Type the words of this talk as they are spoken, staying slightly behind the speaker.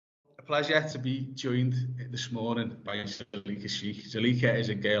pleasure to be joined this morning by Zuleikha Chikh. Zuleikha is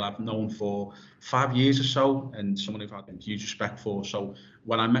a girl I've known for 5 years or so, and someone I've had huge respect for. So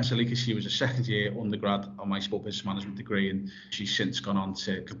when I met Zuleikha, she was a second year undergrad on my sport business management degree, and she's since gone on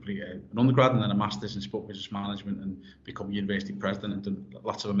to complete an undergrad and then a master's in sport business management and become a university president and done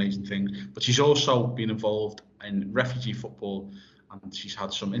lots of amazing things. But she's also been involved in refugee football, and she's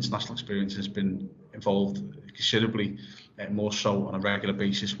had some international experience, has been involved considerably more so on a regular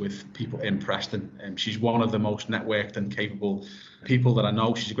basis with people in Preston. She's one of the most networked and capable people that I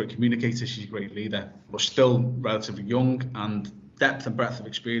know. She's a great communicator, she's a great leader, but still relatively young, and depth and breadth of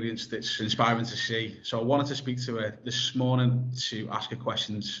experience that's inspiring to see. So I wanted to speak to her this morning to ask her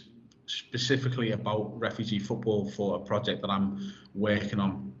questions specifically about refugee football for a project that I'm working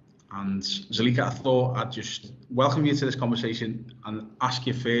on. And Zuleikha, I thought I'd just welcome you to this conversation and ask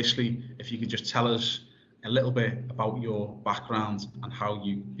you firstly if you could just tell us a little bit about your background and how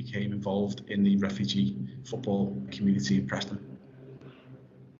you became involved in the refugee football community in Preston.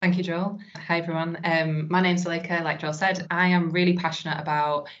 Thank you, Joel. Hi, everyone. My name's Zuleikha. Like Joel said, I am really passionate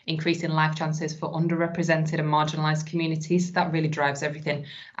about increasing life chances for underrepresented and marginalised communities. That really drives everything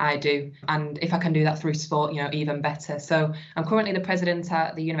I do. And if I can do that through sport, even better. So I'm currently the president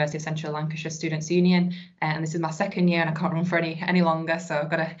at the University of Central Lancashire Students' Union, and this is my second year, and I can't run for any longer. So I've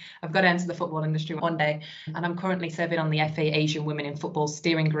got to enter the football industry one day. And I'm currently serving on the FA Asian Women in Football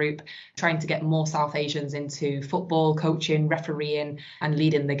steering group, trying to get more South Asians into football, coaching, refereeing, and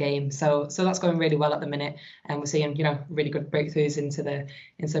leading the game. So that's going really well at the minute, and we're seeing really good breakthroughs into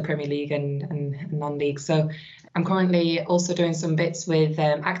the Premier League and non-league. So I'm currently also doing some bits with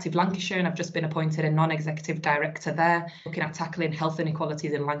Active Lancashire, and I've just been appointed a non-executive director there, looking at tackling health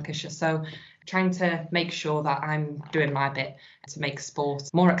inequalities in Lancashire. So trying to make sure that I'm doing my bit to make sport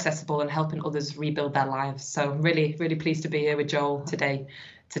more accessible and helping others rebuild their lives. So I'm really, really pleased to be here with Joel today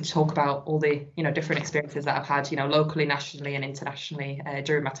to talk about all the different experiences that I've had locally, nationally and internationally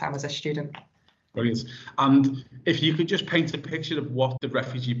during my time as a student. Brilliant. And if you could just paint a picture of what the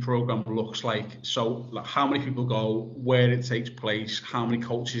refugee programme looks like. So how many people go, where it takes place, how many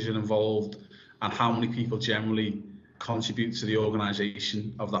coaches are involved, and how many people generally contribute to the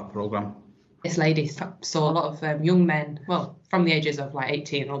organisation of that programme? This lady saw a lot of young men, well, from the ages of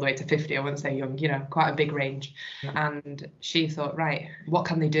 18 all the way to 50, I wouldn't say young, quite a big range. And she thought, right, what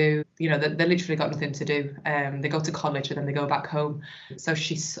can they do? They literally got nothing to do. They go to college and then they go back home. So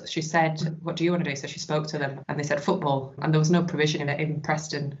she said, what do you want to do? So she spoke to them and they said football. And there was no provision in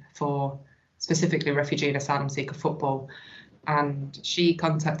Preston for specifically refugee and asylum seeker football. And she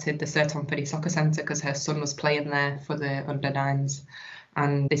contacted the Sir Tom Finney soccer centre because her son was playing there for the under-9s.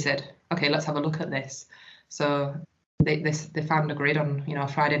 And they said, okay, let's have a look at this. So they found a grid on a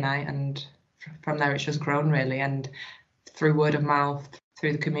Friday night, and from there it's just grown really. And through word of mouth,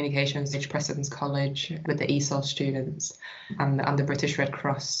 through the communications, Preston's College with the ESOL students and the British Red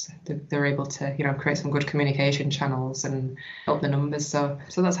Cross, they're able to create some good communication channels and up the numbers. So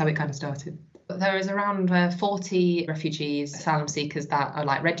that's how it kind of started. There is around 40 refugees, asylum seekers that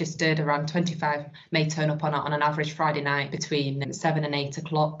are registered. Around 25 may turn up on an average Friday night between 7 and 8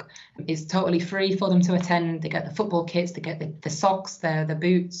 o'clock. It's totally free for them to attend. They get the football kits, they get the socks, the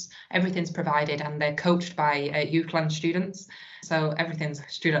boots, everything's provided, and they're coached by UCLan students. So everything's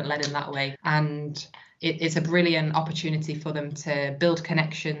student-led in that way. And it's a brilliant opportunity for them to build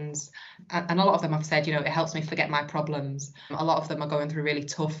connections. And a lot of them have said, it helps me forget my problems. A lot of them are going through really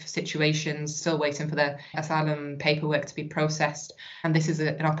tough situations, still waiting for their asylum paperwork to be processed. And this is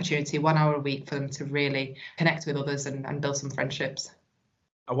an opportunity, 1 hour a week, for them to really connect with others and build some friendships.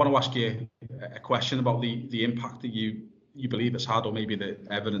 I want to ask you a question about the impact that you believe it's had, or maybe the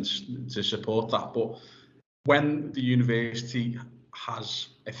evidence to support that. But when the university has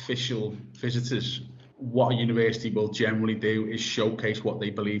official visitors, what a university will generally do is showcase what they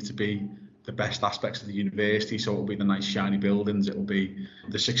believe to be the best aspects of the university. So it'll be the nice shiny buildings, it'll be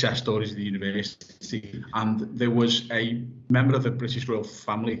the success stories of the university. And there was a member of the British royal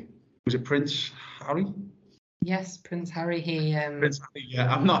family, was it Prince Harry? Yes, Prince Harry. Prince Harry,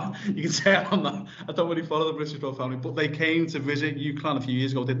 yeah. You can say I don't really follow the British royal family, but they came to visit UCLan a few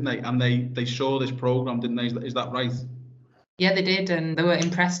years ago, didn't they? And they saw this programme, didn't they? Is that right? Yeah, they did, and they were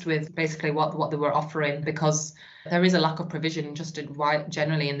impressed with basically what they were offering, because there is a lack of provision just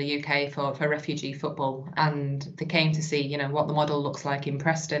generally in the UK for refugee football, and they came to see what the model looks like in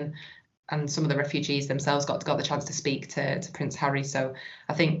Preston, and some of the refugees themselves got the chance to speak to Prince Harry. So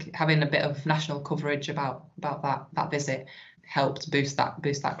I think having a bit of national coverage about that visit helped boost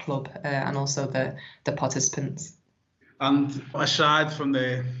that club and also the participants. And aside from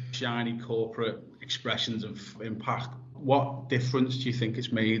the shiny corporate expressions of impact, What difference do you think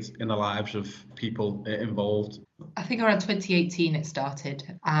it's made in the lives of people involved? I think around 2018 it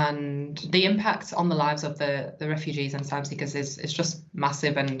started, and the impact on the lives of the refugees and asylum seekers is just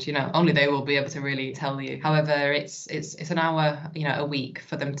massive, and only they will be able to really tell you. However, it's an hour a week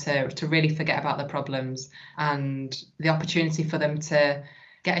for them to really forget about their problems, and the opportunity for them to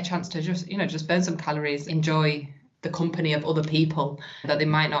get a chance to just burn some calories, enjoy the company of other people that they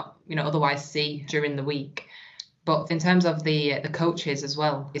might not otherwise see during the week. But in terms of the coaches as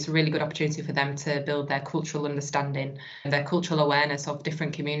well, it's a really good opportunity for them to build their cultural understanding and their cultural awareness of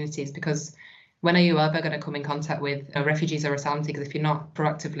different communities. Because when are you ever going to come in contact with refugees or asylum seekers if you're not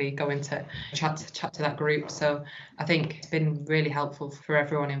proactively going to chat to that group? So I think it's been really helpful for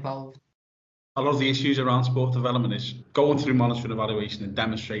everyone involved. A lot of the issues around sport development is going through monitoring, evaluation and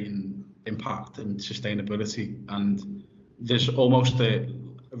demonstrating impact and sustainability. And there's almost a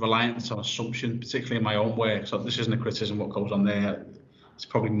reliance on assumption, particularly in my own work. So this isn't a criticism of what goes on there. It's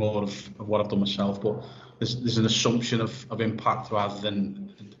probably more of what I've done myself. But there's an assumption of impact rather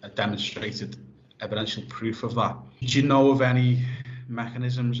than a demonstrated evidential proof of that. Do you know of any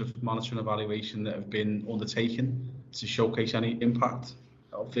mechanisms of monitoring and evaluation that have been undertaken to showcase any impact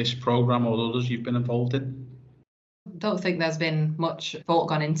of this programme or others you've been involved in? I don't think there's been much thought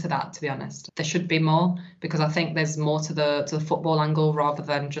gone into that, to be honest. There should be more, because I think there's more to the football angle rather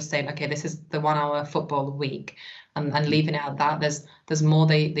than just saying, okay, this is the 1 hour football week and leaving it at that. There's more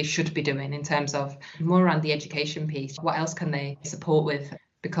they should be doing in terms of more around the education piece. What else can they support with?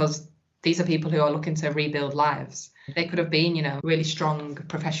 Because these are people who are looking to rebuild lives. They could have been, really strong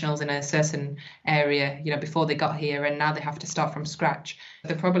professionals in a certain area, before they got here, and now they have to start from scratch.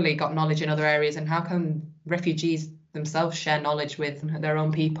 They've probably got knowledge in other areas, and how can refugees themselves share knowledge with their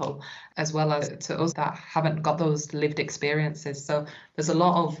own people, as well as to us that haven't got those lived experiences? So there's a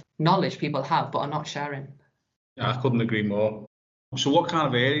lot of knowledge people have but are not sharing. Yeah, I couldn't agree more. So what kind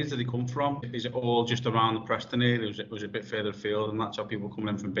of areas do they come from? Is it all just around the Preston area? Was it a bit further afield, and that's how people coming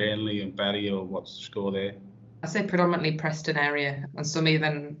in from Burnley and Bury, or what's the score there? I say predominantly Preston area, and some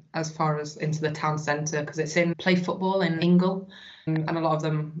even as far as into the town centre, because it's in play football in Ingle, and a lot of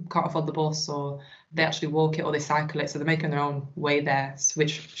them can't afford the bus, or they actually walk it or they cycle it, so they're making their own way there,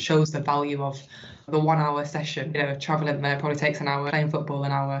 which shows the value of the 1 hour session. Travelling there probably takes an hour, playing football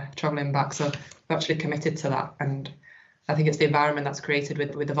an hour, travelling back, so they're actually committed to that. And I think it's the environment that's created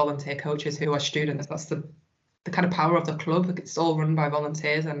with the volunteer coaches who are students. That's the kind of power of the club. It's all run by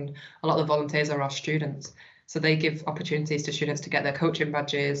volunteers, and a lot of the volunteers are our students. So they give opportunities to students to get their coaching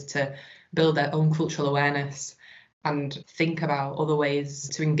badges, to build their own cultural awareness, and think about other ways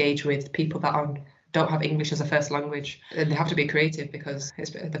to engage with people that don't have English as a first language. And they have to be creative, because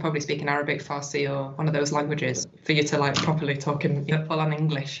they're probably speaking Arabic, Farsi, or one of those languages. For you to properly talk in full-on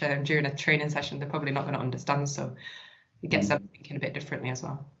English during a training session, they're probably not going to understand. So it gets them thinking a bit differently as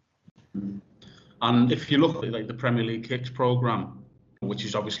well. And if you look at the Premier League Kicks programme, which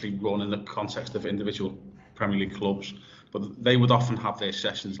is obviously run in the context of individual Premier League clubs, but they would often have their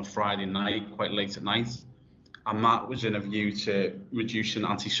sessions on Friday night, quite late at night, and that was in a view to reducing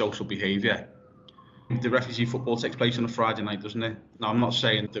antisocial behaviour. The refugee football takes place on a Friday night, doesn't it? Now, I'm not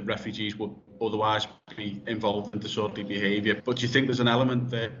saying that refugees would otherwise be involved in disorderly behaviour, but do you think there's an element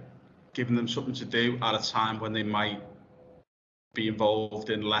that giving them something to do at a time when they might be involved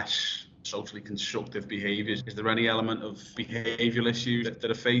in less socially constructive behaviours? Is there any element of behavioural issues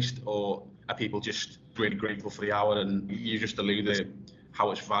that are faced, or are people just really grateful for the hour? And you just alluded to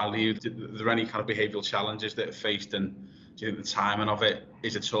how it's valued. Are there any kind of behavioural challenges that are faced, and do you think the timing of it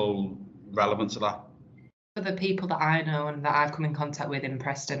is at all relevant to that? For the people that I know and that I've come in contact with in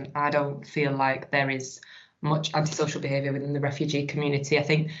Preston, I don't feel like there is much antisocial behaviour within the refugee community. I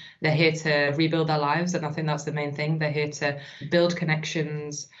think they're here to rebuild their lives, and I think that's the main thing. They're here to build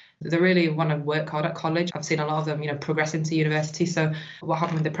connections. They really want to work hard at college. I've seen a lot of them, progress into university. So what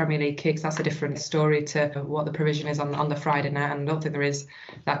happened with the Premier League Kicks, that's a different story to what the provision is on the Friday night, and I don't think there is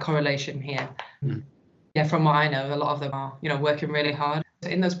that correlation here. Yeah, from what I know, a lot of them are, working really hard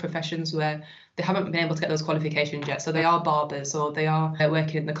in those professions where they haven't been able to get those qualifications yet. So they are barbers, or they are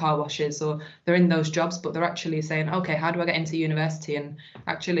working in the car washes, or they're in those jobs, but they're actually saying, okay, how do I get into university? And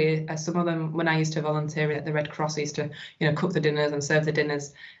actually, some of them, when I used to volunteer at the Red Cross, I used to, cook the dinners and serve the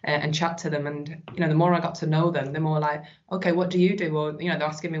dinners and chat to them. And, the more I got to know them, the more like, okay, what do you do? Or, they're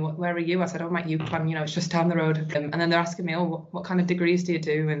asking me, where are you? I said, oh, I'm at UCLan, it's just down the road. And then they're asking me, oh, what kind of degrees do you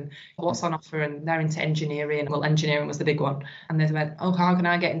do? And what's on offer? And they're into engineering. Well, engineering was the big one. And they went, oh, how can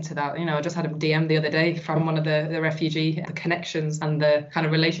I get into that? I just had a DM the other day from one of the refugee connections and the kind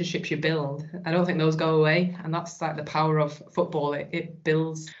of relationships you build. I don't think those go away. And that's like the power of football. It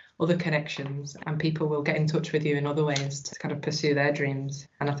builds other connections, and people will get in touch with you in other ways to kind of pursue their dreams.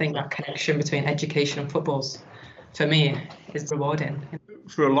 And I think that connection between education and footballs, for me, is rewarding.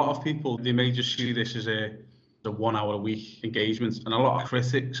 For a lot of people, they may just see this as a 1 hour a week engagement, and a lot of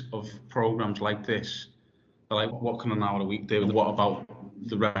critics of programs like this are like, what can an hour a week do, and what about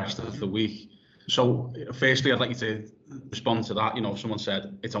the rest of the week? So firstly, I'd like you to respond to that. If someone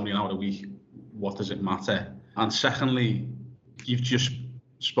said it's only an hour a week, what does it matter? And secondly, you've just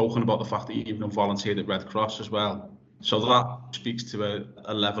spoken about the fact that you've even volunteered at Red Cross as well. So that speaks to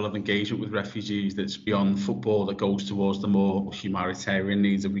a level of engagement with refugees that's beyond football, that goes towards the more humanitarian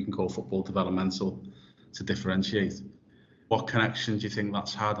needs that we can call football developmental, to differentiate. What connection do you think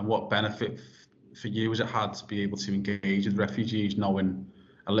that's had, and what benefit for you has it had to be able to engage with refugees, knowing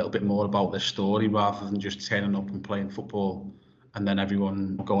a little bit more about their story rather than just turning up and playing football and then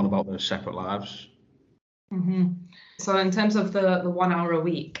everyone going about their separate lives? Mm-hmm. So in terms of the 1 hour a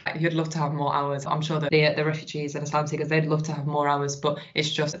week, you'd love to have more hours. I'm sure that the refugees and asylum seekers, they'd love to have more hours, but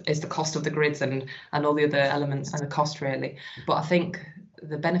it's the cost of the grids and all the other elements and the cost, really. But I think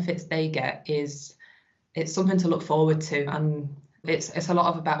the benefits they get is it's something to look forward to, and it's a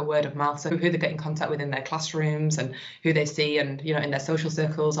lot about word of mouth. So who they get in contact with in their classrooms and who they see, and in their social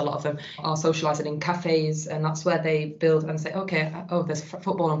circles. A lot of them are socialising in cafes, and that's where they build and say, okay, there's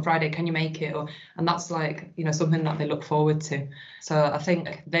football on Friday, can you make it? And that's like something that they look forward to. So I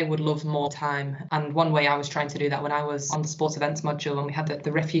think they would love more time. And one way I was trying to do that when I was on the sports events module, and we had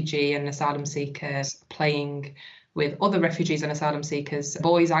the refugee and asylum seekers playing with other refugees and asylum seekers,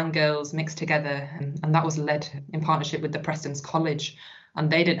 boys and girls mixed together. And that was led in partnership with the Preston's College. And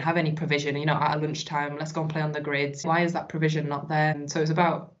they didn't have any provision, at a lunchtime, let's go and play on the grids. Why is that provision not there? And so it's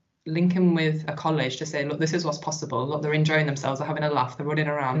about linking with a college to say, look, this is what's possible. Look, they're enjoying themselves, they're having a laugh, they're running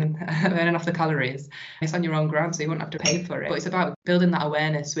around and burning off the calories. It's on your own ground, so you won't have to pay for it. But it's about building that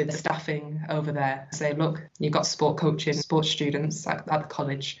awareness with the staffing over there. Say, look, you've got sport coaching, sports students at the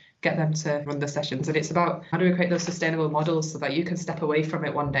college, get them to run the sessions. And it's about how do we create those sustainable models so that you can step away from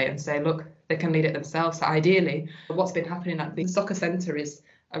it one day and say, look, they can lead it themselves. So ideally, what's been happening at the soccer centre is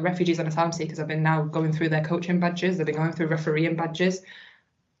refugees and asylum seekers have been now going through their coaching badges, they've been going through refereeing badges.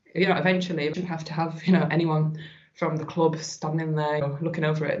 Eventually, you shouldn't have to have, anyone from the club standing there looking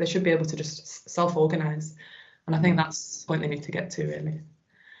over it. They should be able to just self-organise. And I think that's the point they need to get to, really.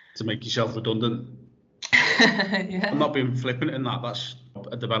 To make yourself redundant. Yeah. I'm not being flippant in that. That's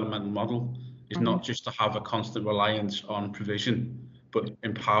a developmental model. It's not just to have a constant reliance on provision, but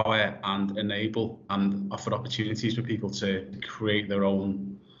empower and enable and offer opportunities for people to create their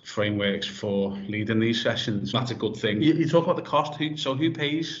own frameworks for leading these sessions. That's a good thing. You talk about the cost. Who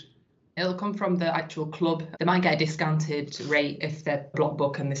pays? It'll come from the actual club. They might get a discounted rate if they're block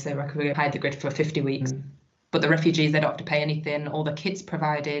book and they say, we're going to hide the grid for 50 weeks. But the refugees, they don't have to pay anything. All the kit's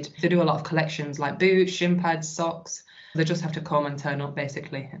provided. They do a lot of collections like boots, shin pads, socks. They just have to come and turn up,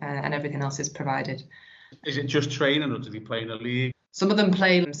 basically, and everything else is provided. Is it just training, or do they play in a league? Some of them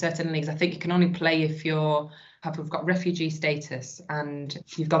play in certain leagues. I think you can only play if you've got refugee status and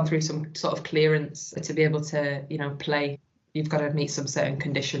you've gone through some sort of clearance to be able to, play. You've got to meet some certain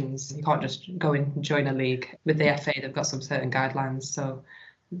conditions. You can't just go and join a league. With the FA, they've got some certain guidelines. So,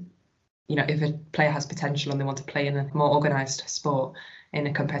 if a player has potential and they want to play in a more organised sport, in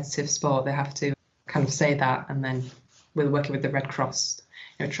a competitive sport, they have to kind of say that, and then we're working with the Red Cross,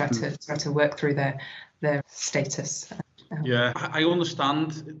 try to work through their status. Yeah, I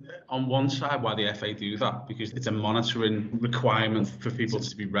understand on one side why the FA do that, because it's a monitoring requirement for people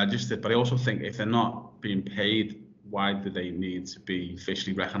to be registered. But I also think if they're not being paid, why do they need to be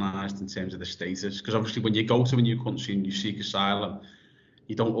officially recognised in terms of the status? Because obviously when you go to a new country and you seek asylum,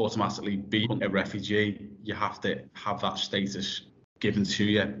 you don't automatically be a refugee. You have to have that status given to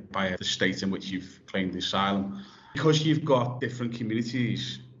you by the state in which you've claimed asylum. Because you've got different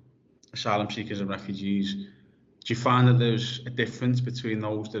communities, asylum seekers and refugees, do you find that there's a difference between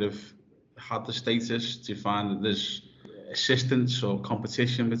those that have had the status? Do you find that there's assistance or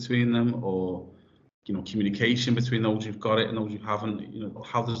competition between them, or communication between those who've got it and those who haven't?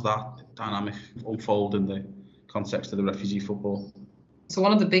 How does that dynamic unfold in the context of the refugee football? So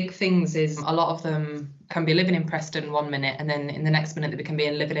one of the big things is a lot of them can be living in Preston 1 minute, and then in the next minute they can be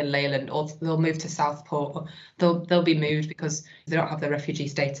living in Leyland, or they'll move to Southport. They'll be moved because they don't have the refugee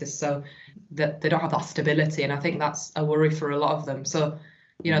status, so that they don't have that stability. And I think that's a worry for a lot of them. So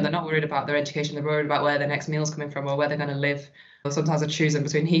they're not worried about their education, they're worried about where their next meal's coming from or where they're going to live. Or sometimes they're choosing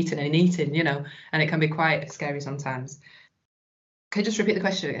between heating and eating, and it can be quite scary sometimes. Can you just repeat the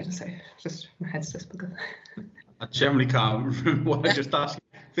question again? Sorry, just my head's just bugging. I generally can't remember what I just asked.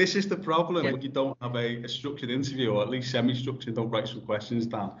 This is the problem when you don't have a structured interview, or at least semi-structured, don't write some questions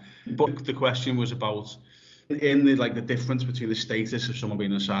down. But the question was about, in the difference between the status of someone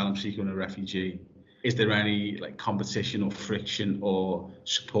being an asylum seeker and a refugee, is there any competition or friction or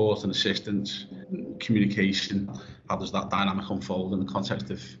support and assistance, communication? How does that dynamic unfold in the context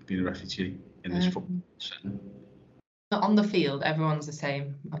of being a refugee in this football setting? On the field, everyone's the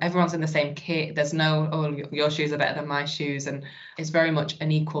same. Everyone's in the same kit. There's no, oh, your shoes are better than my shoes. And it's very much an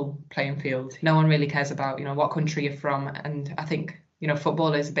equal playing field. No one really cares about, what country you're from. And I think,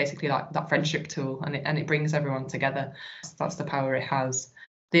 football is basically like that friendship tool, and it brings everyone together. That's the power it has.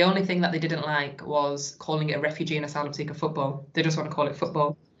 The only thing that they didn't like was calling it a refugee and asylum seeker football. They just want to call it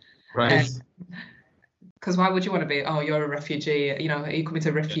football. Right. Because why would you want to be, oh, you're a refugee, are you coming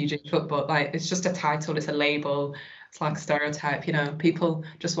to refugee football? It's just a title, it's a label. It's like stereotype, people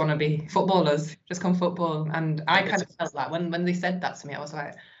just want to be footballers, just come football. And I kind of felt that when they said that to me, I was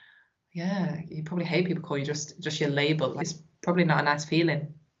like, yeah, you probably hate people call you just your label. It's probably not a nice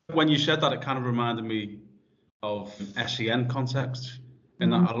feeling. When you said that, it kind of reminded me of SEN context, in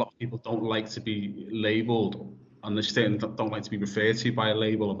that a lot of people don't like to be labelled, and they don't like to be referred to by a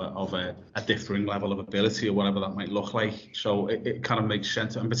label of a differing level of ability or whatever that might look like. So it kind of makes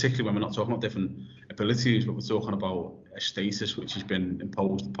sense, and particularly when we're not talking about different abilities, but we're talking about a status which has been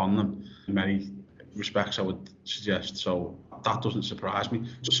imposed upon them in many respects, I would suggest. So that doesn't surprise me.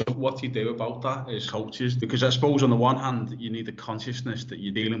 So what do you do about that as coaches? Because I suppose on the one hand, you need the consciousness that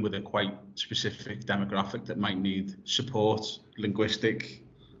you're dealing with a quite specific demographic that might need support, linguistic,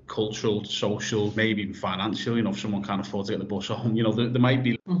 cultural, social, maybe even financial. If someone can't afford to get the bus home, there might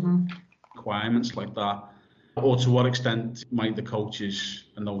be requirements like that. Or to what extent might the coaches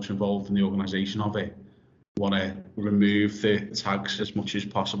and those involved in the organisation of it want to remove the tags as much as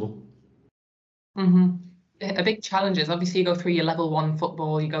possible? A big challenge is obviously you go through your level 1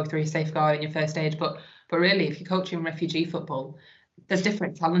 football, you go through your safeguard and your first aid, but really if you're coaching refugee football, there's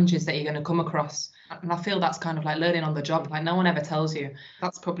different challenges that you're going to come across. And I feel that's kind of like learning on the job. No one ever tells you.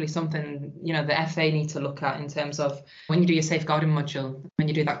 That's probably something, the FA need to look at in terms of when you do your safeguarding module, when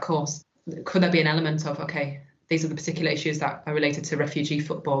you do that course, could there be an element of, okay, these are the particular issues that are related to refugee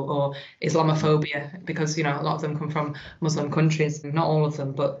football or Islamophobia, because, a lot of them come from Muslim countries, not all of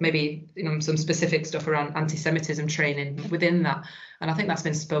them, but maybe, some specific stuff around anti-Semitism training within that. And I think that's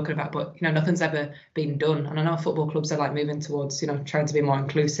been spoken about, but, nothing's ever been done. And I know football clubs are moving towards, trying to be more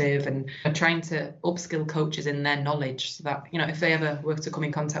inclusive and trying to upskill coaches in their knowledge so that, if they ever were to come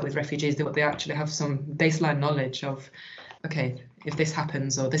in contact with refugees, they actually have some baseline knowledge of, okay, if this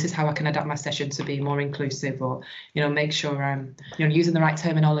happens, or this is how I can adapt my session to be more inclusive, or, make sure I'm, using the right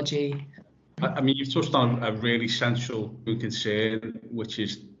terminology. I mean, you've touched on a really central concern, which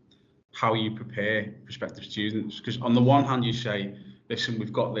is how you prepare prospective students. Because on the one hand, you say, listen,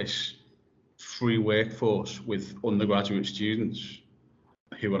 we've got this free workforce with undergraduate students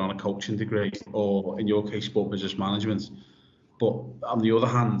who are on a coaching degree, or in your case, sport business management. But on the other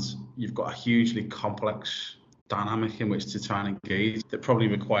hand, you've got a hugely complex dynamic in which to try and engage that probably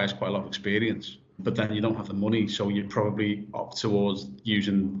requires quite a lot of experience, but then you don't have the money, so you probably opt towards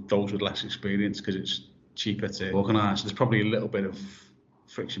using those with less experience because it's cheaper to organise. There's probably a little bit of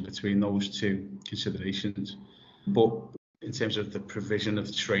friction between those two considerations. But in terms of the provision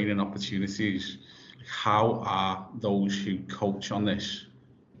of training opportunities, how are those who coach on this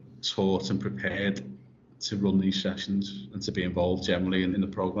taught and prepared to run these sessions and to be involved generally in the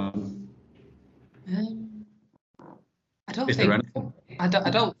programme? I don't think, I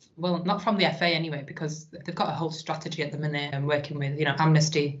don't, well, not from the FA anyway, because they've got a whole strategy at the minute and working with,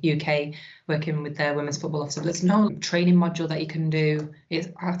 Amnesty UK, working with their women's football officer. There's no training module that you can do.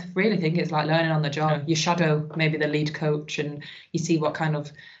 I really think it's like learning on the job. You shadow maybe the lead coach and you see what kind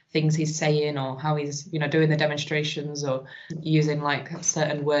of things he's saying or how he's, doing the demonstrations or using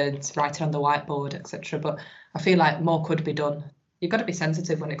certain words, writing on the whiteboard, etc. But I feel like more could be done. You've got to be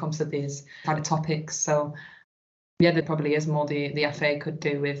sensitive when it comes to these kind of topics. So yeah, there probably is more the FA could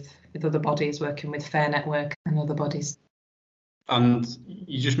do with other bodies, working with Fair Network and other bodies. And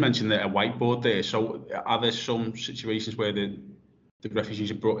you just mentioned a whiteboard there. So are there some situations where the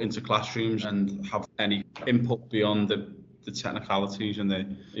refugees are brought into classrooms and have any input beyond the technicalities and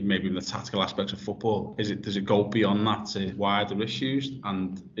maybe even the tactical aspects of football? Does it go beyond that to wider issues?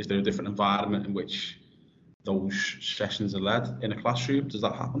 And is there a different environment in which those sessions are led in a classroom? Does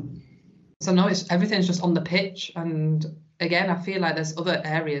that happen? So no, everything's just on the pitch. And again, I feel like there's other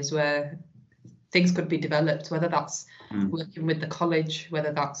areas where things could be developed, whether that's working with the college,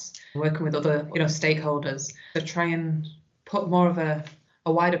 whether that's working with other, stakeholders, to try and put more of a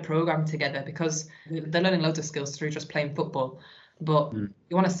wider programme together, because they're learning loads of skills through just playing football. but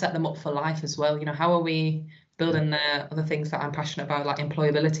you want to set them up for life as well. You know, how are we building their other things that I'm passionate about, like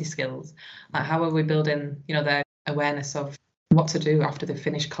employability skills? Like, how are we building, you know, their awareness of what to do after they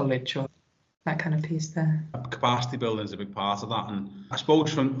finish college, or that kind of piece there? Capacity building is a big part of that, and I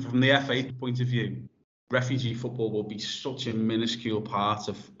suppose from the FA point of view, refugee football will be such a minuscule part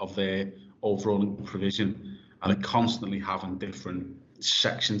of their overall provision, and they're constantly having different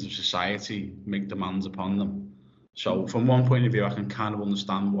sections of society make demands upon them. So from one point of view, I can kind of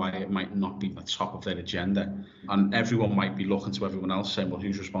understand why it might not be the top of their agenda, and everyone might be looking to everyone else saying, well,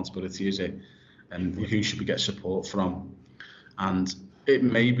 whose responsibility is it, and who should we get support from? And it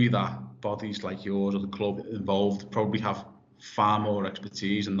may be that bodies like yours or the club involved probably have far more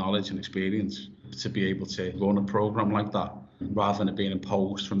expertise and knowledge and experience to be able to run a programme like that, rather than it being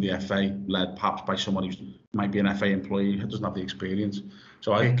imposed from the FA, led perhaps by someone who might be an FA employee who doesn't have the experience.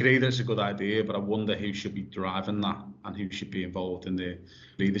 So I agree that it's a good idea, but I wonder who should be driving that and who should be involved in the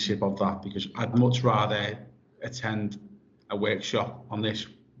leadership of that, because I'd much rather attend a workshop on this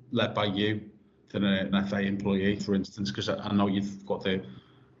led by you than an FA employee, for instance, because I know you've got the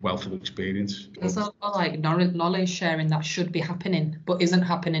wealth of experience. There's also like knowledge sharing that should be happening, but isn't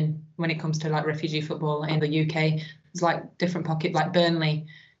happening when it comes to like refugee football in the UK. There's like different pockets, like Burnley,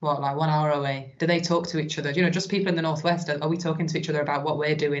 like 1 hour away. Do they talk to each other? You know, just people in the Northwest, are we talking to each other about what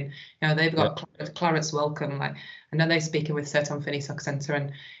we're doing? You know, they've got Claret's Welcome, like, and then they're speaking with Sir Tom Finney Soccer Centre, and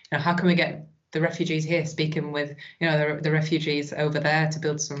you know, how can we get the refugees here speaking with, you know, the refugees over there to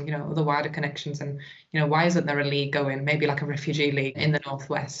build some, you know, other wider connections? And, you know, why isn't there a league going, maybe like a refugee league in the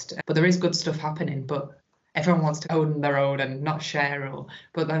Northwest? But there is good stuff happening, but everyone wants to own their own and not share.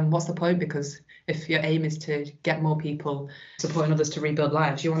 But then what's the point? Because if your aim is to get more people supporting others to rebuild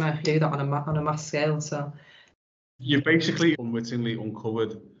lives, you want to do that on a mass scale. So you've basically unwittingly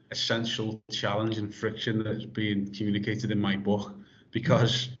uncovered essential challenge and friction that's being communicated in my book,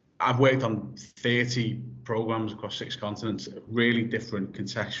 because I've worked on 30 programs across 6 continents, really different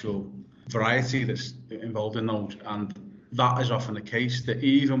contextual variety that's involved in those. And that is often the case, that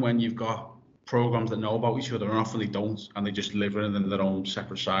even when you've got programs that know about each other, and often they don't, and they just live in their own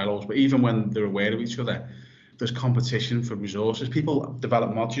separate silos, but even when they're aware of each other, there's competition for resources. People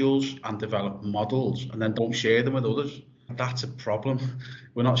develop modules and develop models and then don't share them with others. That's a problem.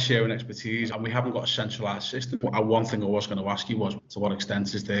 We're not sharing expertise, and we haven't got a centralised system. One thing I was going to ask you was, to what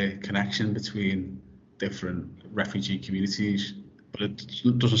extent is there connection between different refugee communities? But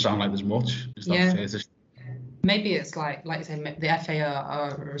it doesn't sound like there's much. Is that fair to say? Maybe it's like you say, the FA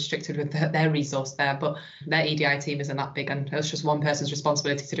are restricted with their resource there, but their EDI team isn't that big, and it's just one person's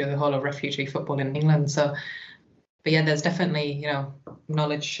responsibility to do the whole of refugee football in England. So, but yeah, there's definitely, you know,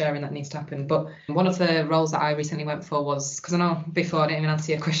 knowledge sharing that needs to happen. But one of the roles that I recently went for was, because I know before I didn't even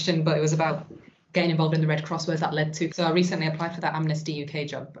answer your question, but it was about getting involved in the Red Cross. Where's that led to? So I recently applied for that Amnesty UK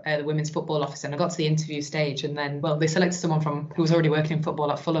job, the women's football officer, and I got to the interview stage, and then, well, they selected someone who was already working in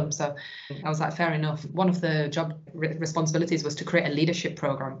football at Fulham. So I was like, fair enough. One of the job responsibilities was to create a leadership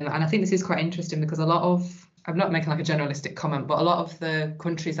program. And I think this is quite interesting, because a lot of, I'm not making like a generalistic comment, but a lot of the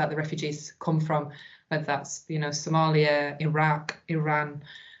countries that the refugees come from, whether that's, you know, Somalia, Iraq, Iran,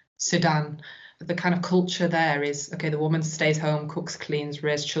 Sudan, the kind of culture there is, okay, the woman stays home, cooks, cleans,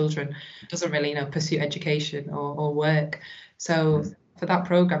 raises children, doesn't really, you know, pursue education or work. So for that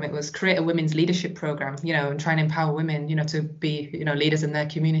program, it was create a women's leadership program, you know, and try and empower women, you know, to be, you know, leaders in their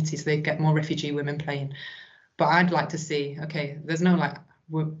community, so they get more refugee women playing. But I'd like to see, okay, there's no like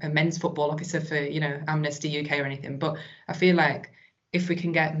a men's football officer for, you know, Amnesty UK or anything, but I feel like if we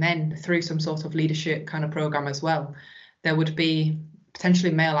can get men through some sort of leadership kind of program as well, there would be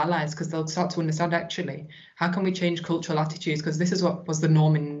potentially male allies, because they'll start to understand, actually, how can we change cultural attitudes? Because this is what was the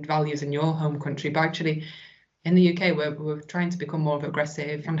norm and values in your home country, but actually in the UK we're trying to become more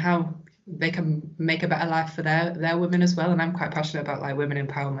aggressive, and how they can make a better life for their women as well. And I'm quite passionate about like women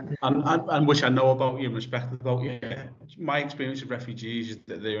empowerment. And which I know about you and respect about you. My experience of refugees is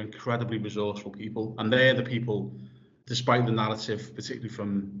that they're incredibly resourceful people, and they're the people, despite the narrative, particularly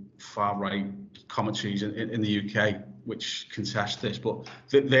from far-right commentaries in the UK, which contest this, but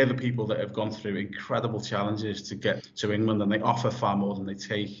they're the people that have gone through incredible challenges to get to England, and they offer far more than they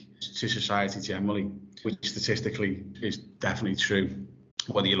take to society generally, which statistically is definitely true,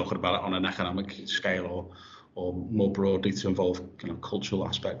 whether you look at it on an economic scale or more broadly to involve kind of cultural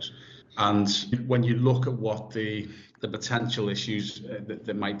aspects. And when you look at what the potential issues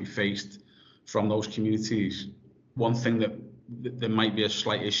that might be faced from those communities, one thing that there might be a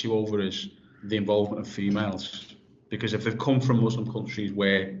slight issue over is the involvement of females. Because if they've come from Muslim countries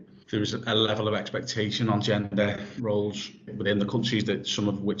where there is a level of expectation on gender roles within the countries, that some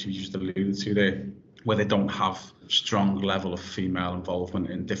of which you just alluded to there, where they don't have strong level of female involvement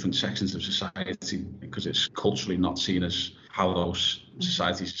in different sections of society, because it's culturally not seen as how those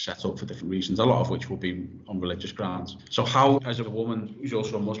societies are set up for different reasons, a lot of which will be on religious grounds. So how, as a woman who's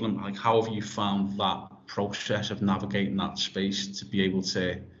also a Muslim, like, how have you found that process of navigating that space to be able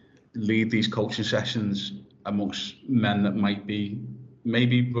to lead these coaching sessions amongst men that might be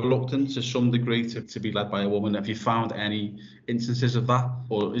maybe reluctant to some degree to be led by a woman? Have you found any instances of that,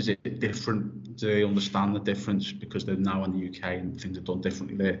 or is it different? Do they understand the difference because they're now in the UK and things are done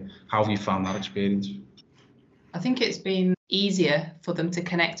differently there? How have you found that experience? I think it's been easier for them to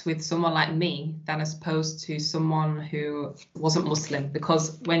connect with someone like me than as opposed to someone who wasn't Muslim,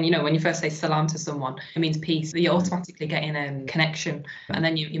 because when you first say salam to someone, it means peace. You're automatically getting a connection, and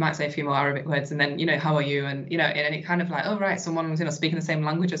then you might say a few more Arabic words, and then how are you, and and it kind of like, oh right, someone's speaking the same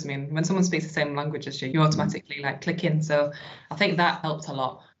language as me. And when someone speaks the same language as you, you automatically like click in. So I think that helped a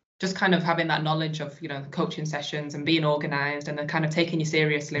lot. Just kind of having that knowledge of, coaching sessions and being organised, and then kind of taking you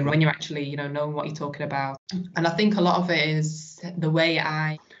seriously when you actually, knowing what you're talking about. And I think a lot of it is the way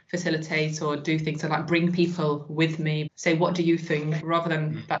I facilitate or do things to like bring people with me, say, what do you think, rather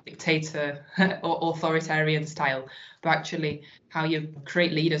than that dictator or authoritarian style, but actually how you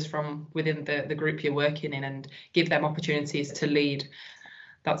create leaders from within the group you're working in and give them opportunities to lead.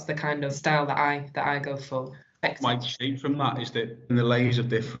 That's the kind of style that I go for. What might shape from that is that in the layers of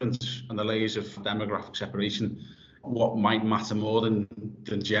difference and the layers of demographic separation, what might matter more than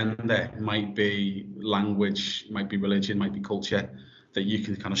gender might be language, might be religion, might be culture that you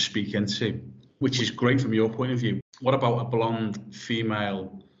can kind of speak into, which is great from your point of view. What about a blonde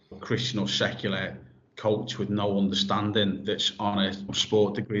female Christian or secular coach with no understanding, that's on a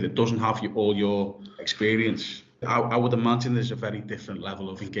sport degree, that doesn't have all your experience? I would imagine there's a very different level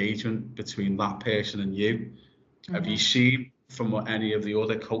of engagement between that person and you. Mm-hmm. Have you seen, from any of the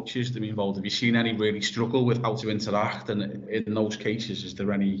other coaches that are involved, have you seen any really struggle with how to interact? And in those cases, is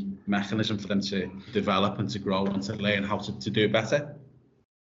there any mechanism for them to develop and to grow and to learn how to do it better?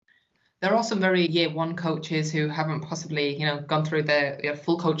 There are some very year one coaches who haven't possibly, gone through the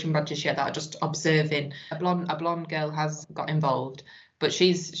full coaching badges yet, that are just observing. A blonde girl has got involved, but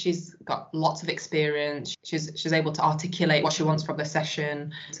she's got lots of experience. She's able to articulate what she wants from the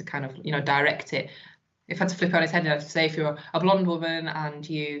session, to kind of direct it. If I had to flip on his head, I'd say if you're a blonde woman and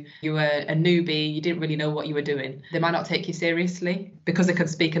you were a newbie, you didn't really know what you were doing, they might not take you seriously because they can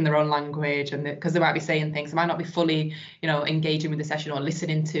speak in their own language, and because they might be saying things, they might not be fully, engaging with the session or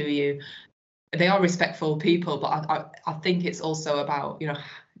listening to you. They are respectful people, but I think it's also about,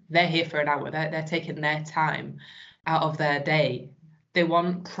 they're here for an hour. They're taking their time out of their day. They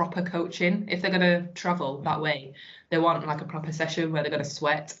want proper coaching. If they're going to travel that way, they want like a proper session where they're going to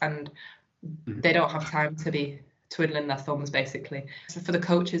sweat, and they don't have time to be twiddling their thumbs, basically. So for the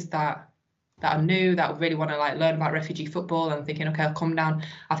coaches that are new, that really want to like learn about refugee football and thinking, okay, I'll come down,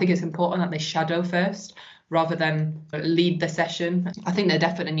 I think it's important that they shadow first rather than lead the session. I think there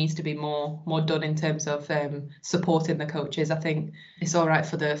definitely needs to be more done in terms of supporting the coaches. I think it's all right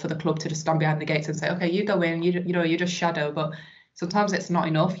for the club to just stand behind the gates and say, okay, you go in, you just shadow, but sometimes it's not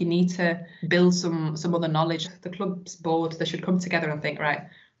enough. You need to build some other knowledge. The club's board, they should come together and think, right,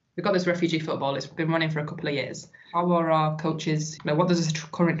 we've got this refugee football, it's been running for a couple of years. How are our coaches, what does this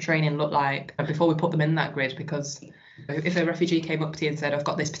current training look like before we put them in that grid? Because if a refugee came up to you and said, I've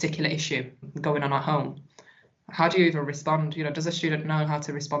got this particular issue going on at home, how do you even respond? Does a student know how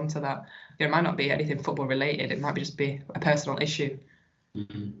to respond to that? It might not be anything football related, it might just be a personal issue.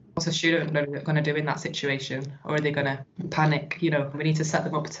 Mm-hmm. What's a student going to do in that situation? Or are they going to panic? We need to set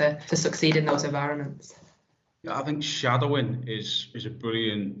them up to succeed in those environments. I think shadowing is a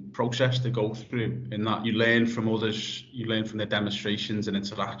brilliant process to go through, in that you learn from others, you learn from their demonstrations and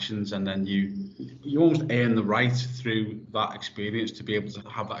interactions, and then you almost earn the right through that experience to be able to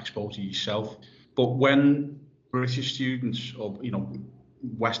have that exposure yourself. But when British students, or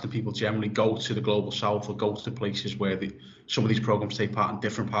Western people generally, go to the global south or go to places where some of these programs take part in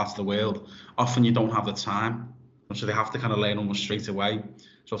different parts of the world, often you don't have the time, so they have to kind of learn almost straight away.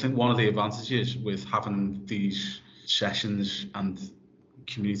 So I think one of the advantages with having these sessions and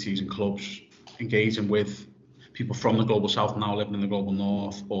communities and clubs engaging with people from the global south now living in the global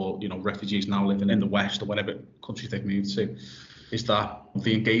north, or refugees now living in the west or whatever countries they've moved to, is that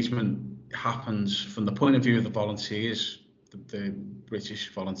the engagement happens from the point of view of the volunteers, the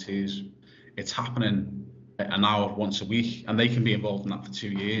British volunteers. It's happening an hour once a week, and they can be involved in that for 2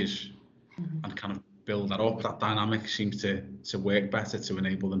 years and kind of build that up. That dynamic seems to work better, to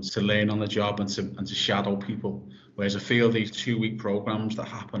enable them to learn on the job and to shadow people. Whereas I feel these 2-week programs that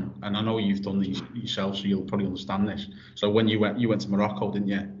happen, and I know you've done these yourself, so you'll probably understand this. So when you went to Morocco, didn't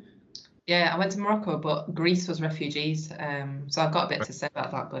you? Yeah, I went to Morocco, but Greece was refugees. So I've got a bit to say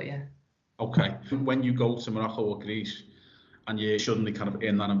about that, but yeah. Okay. When you go to Morocco or Greece and you're suddenly kind of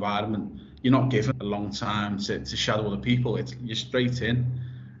in that environment, you're not given a long time to shadow other people. You're straight in.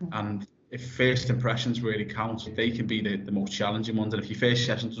 And if first impressions really count, they can be the most challenging ones. And if your first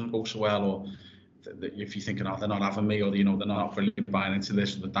session doesn't go so well, or if you're thinking, oh, they're not having me, or they're not really buying into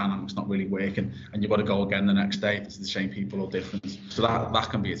this, or the dynamic's not really working, and you've got to go again the next day to the same people or different. So that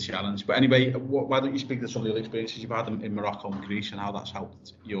can be a challenge. But anyway, why don't you speak to some of the other experiences you've had in Morocco and Greece and how that's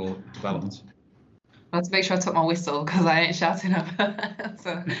helped your development? I had to make sure I took my whistle because I ain't shouting up.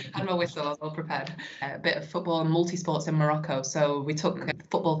 So I had my whistle, I was well prepared. A bit of football and multi-sports in Morocco. So we took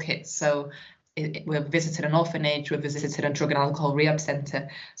football kits. So we visited an orphanage, we visited a drug and alcohol rehab centre.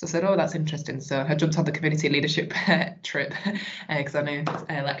 So I said, oh, that's interesting. So I jumped on the community leadership trip because I knew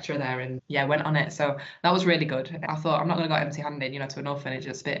a lecturer there, and yeah, went on it. So that was really good. I thought, I'm not going to go empty-handed, to an orphanage.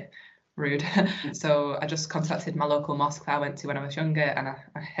 It's a bit rude. So I just contacted my local mosque that I went to when I was younger, and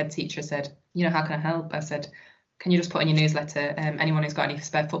a head teacher said, how can I help? I said, can you just put in your newsletter anyone who's got any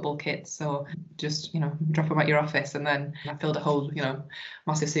spare football kits, or just drop them at your office? And then I filled a whole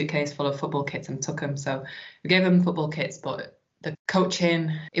massive suitcase full of football kits and took them. So we gave them football kits, but the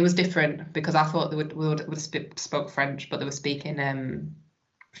coaching, it was different because I thought they would spoke French, but they were speaking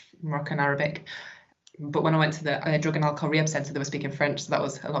Moroccan Arabic. But when I went to the drug and alcohol rehab centre, they were speaking French, so that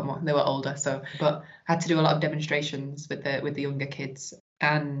was a lot more. They were older, but I had to do a lot of demonstrations with the younger kids,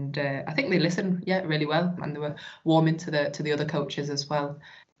 and I think they listened, really well, and they were warming to the other coaches as well.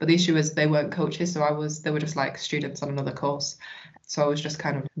 But the issue was they weren't coaches, so they were just like students on another course. So I was just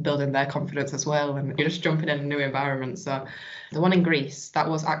kind of building their confidence as well, and you're just jumping in a new environment. So the one in Greece, that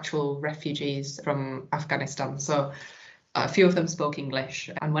was actual refugees from Afghanistan. So a few of them spoke English,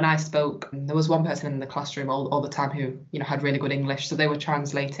 and when I spoke, there was one person in the classroom all the time who had really good English, so they were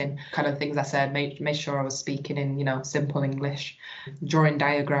translating kind of things I said, made sure I was speaking in simple English, drawing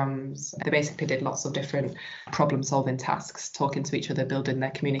diagrams. They basically did lots of different problem solving tasks, talking to each other, building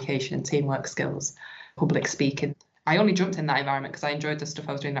their communication and teamwork skills, public speaking. I only jumped in that environment because I enjoyed the stuff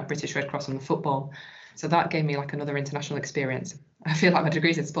I was doing at British Red Cross and the football. So that gave me like another international experience. I feel like my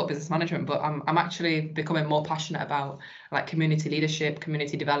degree's in sport business management, but I'm actually becoming more passionate about like community leadership,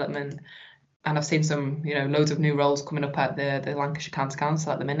 community development. And I've seen some, loads of new roles coming up at the Lancashire County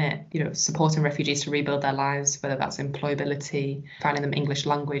Council at the minute, supporting refugees to rebuild their lives, whether that's employability, finding them English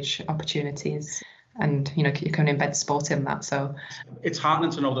language opportunities. And, you can embed sport in that. So it's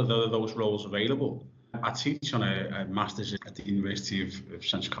heartening to know that there are those roles available. I teach on a master's at the University of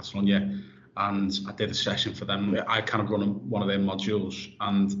Central Catalonia, and I did a session for them. I kind of run one of their modules,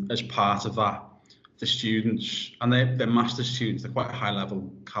 and as part of that, the students, and they're master's students, they're quite high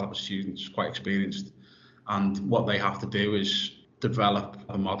level caliber students, quite experienced, and what they have to do is develop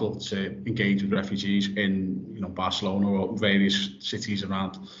a model to engage with refugees in Barcelona or various cities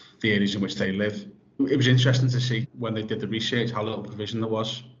around the areas in which they live. It was interesting to see when they did the research how little provision there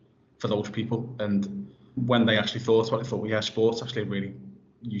was for those people, and when they actually thought about it, they thought, well, yeah, sport's actually a really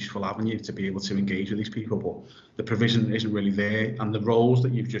useful avenue to be able to engage with these people, but the provision isn't really there, and the roles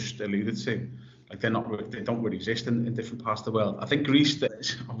that you've just alluded to, like they don't really exist in different parts of the world. I think Greece,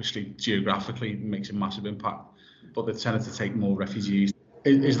 that obviously geographically makes a massive impact, but they've tended to take more refugees.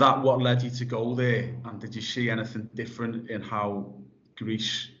 Is that what led you to go there? And did you see anything different in how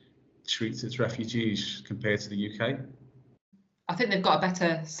Greece treats its refugees compared to the UK? I think they've got a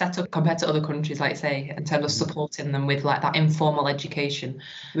better setup compared to other countries, like say, in terms of supporting them with like that informal education.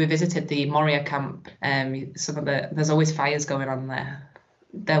 We visited the Moria camp. There's always fires going on there.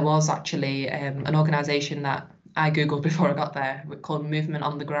 There was actually an organisation that I googled before I got there called Movement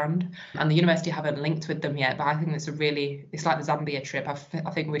on the Ground, and the university haven't linked with them yet, but I think it's like the Zambia trip.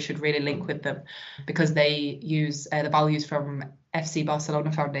 I think we should really link with them because they use the values from FC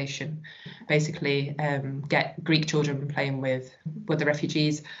Barcelona Foundation, basically get Greek children playing with the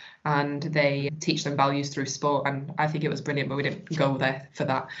refugees, and they teach them values through sport. And I think it was brilliant, but we didn't go there for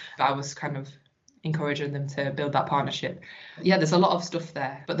that. But I was kind of encouraging them to build that partnership. Yeah, there's a lot of stuff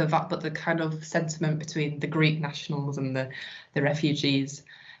there, but the kind of sentiment between the Greek nationals and the refugees,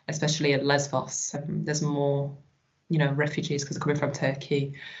 especially at Lesbos, there's more, refugees because they're coming from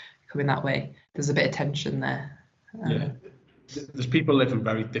Turkey, coming that way. There's a bit of tension there. There's people living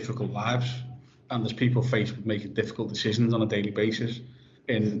very difficult lives, and there's people faced with making difficult decisions on a daily basis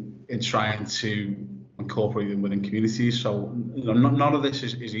in trying to incorporate them within communities. So none of this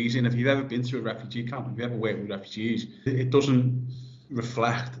is easy. And if you've ever been to a refugee camp, if you ever worked with refugees, it doesn't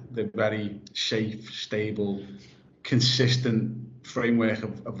reflect the very safe, stable, consistent framework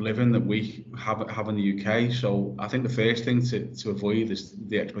of living that we have in the UK. So I think the first thing to avoid is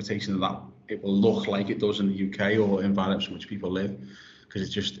the expectation that it will look like it does in the UK or environments in which people live,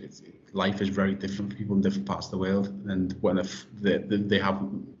 because life is very different for people in different parts of the world. And when they have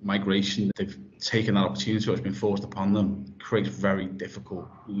migration, they've taken that opportunity, or it's been forced upon them, creates very difficult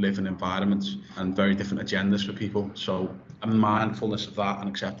living environments and very different agendas for people. So a mindfulness of that and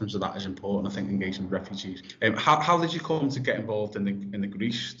acceptance of that is important, I think, engaging with refugees. How did you come to get involved in the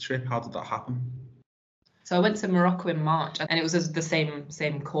Greece trip? How did that happen? So I went to Morocco in March, and it was the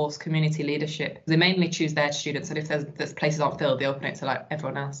same course, community leadership. They mainly choose their students, and if there's places aren't filled, they open it to like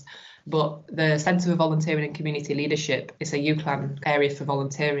everyone else. But the Centre for Volunteering and Community Leadership is a UCLan area for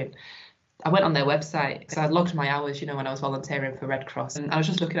volunteering. I went on their website because I logged my hours, when I was volunteering for Red Cross, and I was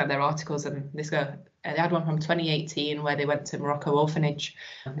just looking at their articles, and they had one from 2018 where they went to Morocco orphanage,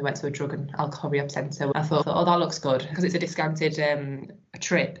 and they went to a drug and alcohol rehab centre. I thought, oh, that looks good, because it's a discounted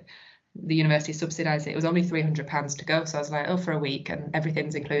trip. The university subsidised it. It was only £300 to go, so I was like, oh, for a week, and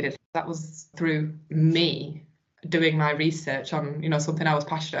everything's included. That was through me doing my research on something I was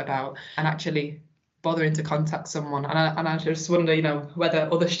passionate about, and actually bothering to contact someone, and I just wonder whether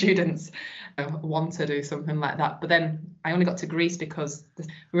other students want to do something like that. But then I only got to Greece because we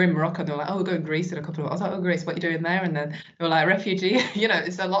were in Morocco, and they were like, oh, we're going to Greece in a couple of months. I was like, oh, Greece, what are you doing there? And then they were like, refugee.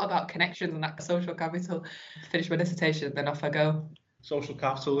 It's a lot about connections and that social capital. Finish my dissertation, then off I go. Social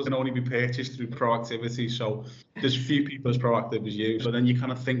capital can only be purchased through proactivity, so there's few people as proactive as you. So then you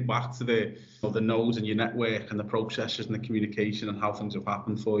kind of think back to the nodes in your network and the processes and the communication and how things have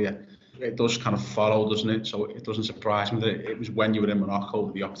happened for you. It does kind of follow, doesn't it? So it doesn't surprise me that it was when you were in Morocco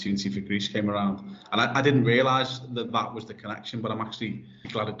that the opportunity for Greece came around. And I didn't realise that was the connection, but I'm actually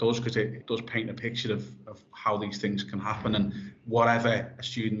glad it does, because it does paint a picture of how these things can happen, and whatever a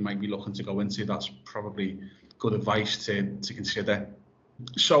student might be looking to go into, that's probably good advice to consider.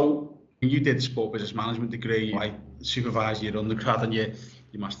 So you did sport business management degree. I supervised your undergrad and your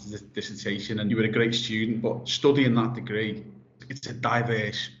master's dissertation, and you were a great student. But studying that degree, it's a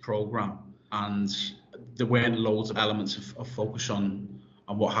diverse programme, and there weren't loads of elements of focus on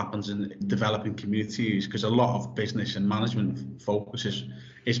what happens in developing communities, because a lot of business and management focus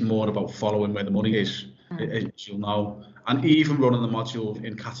is more about following where the money is, as you'll know. And even running the module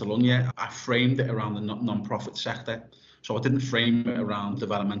in Catalonia, I framed it around the non-profit sector. So I didn't frame it around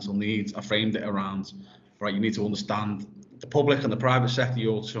developmental needs. I framed it around, right, you need to understand the public and the private sector.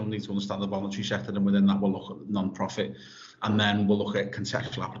 You also need to understand the voluntary sector, and within that we'll look at non-profit, and then we'll look at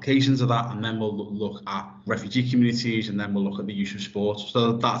contextual applications of that, and then we'll look at refugee communities, and then we'll look at the use of sport.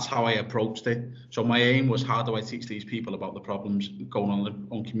 So that's how I approached it. So my aim was, how do I teach these people about the problems going on in their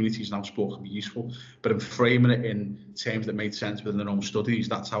own communities and how sport can be useful, but I'm framing it in terms that made sense within their own studies.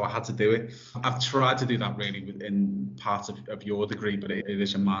 That's how I had to do it. I've tried to do that really within part of your degree, but it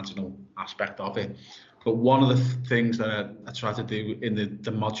is a marginal aspect of it. But one of the things that I tried to do in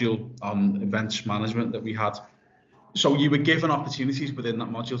the module on events management that we had, so you were given opportunities within that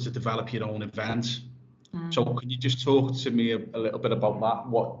module to develop your own events. So can you just talk to me a little bit about that,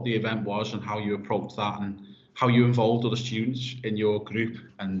 what the event was and how you approached that, and how you involved other students in your group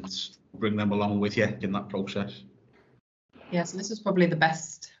and bring them along with you in that process? Yeah, so this was probably the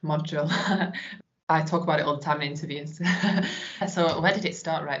best module. I talk about it all the time in interviews. So where did it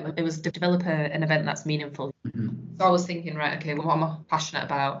start, right? It was to develop an event that's meaningful. So I was thinking, right, okay, well, what am I passionate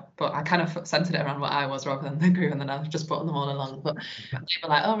about? But I kind of centered it around what I was rather than the group, and then I was just putting them all along. But they were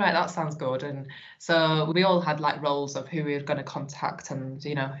like, oh, right, that sounds good. And so we all had like roles of who we were going to contact, and,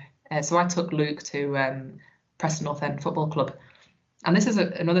 so I took Luke to Preston North End Football Club. And this is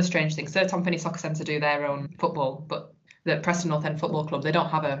another strange thing. Sir Tom Finney Soccer Centre do their own football, but the Preston North End Football Club, they don't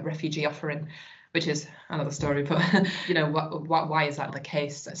have a refugee offering, which is another story, but why is that the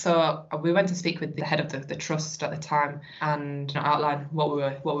case? So we went to speak with the head of the trust at the time, and outline what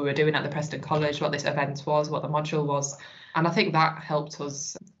we were doing at the Preston College, what this event was, what the module was. And I think that helped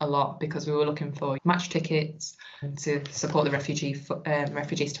us a lot, because we were looking for match tickets to support the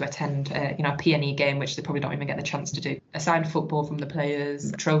refugees to attend a P&E game, which they probably don't even get the chance to do. Assigned football from the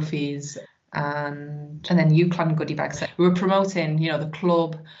players, trophies, and then UCLan goodie bags. We were promoting, the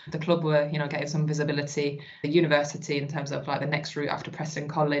club were, getting some visibility, the university in terms of like the next route after Preston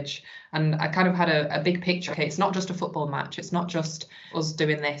College. And I kind of had a big picture. Okay, it's not just a football match. It's not just us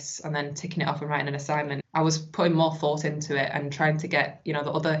doing this and then ticking it off and writing an assignment. I was putting more thought into it and trying to get, the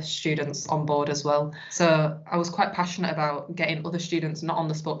other students on board as well. So I was quite passionate about getting other students not on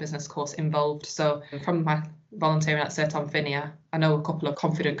the sport business course involved. So from my volunteering at Sir Tom Finney, I know a couple of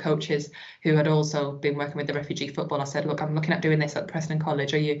confident coaches who had also been working with the refugee football. I said, look, I'm looking at doing this at Preston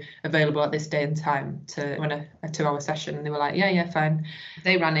College. Are you available at this day and time to run a 2-hour session? And they were like, yeah, fine.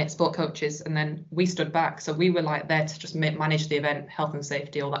 They ran it, sport coaches, and then we stood back. So we were like there to just manage the event, health and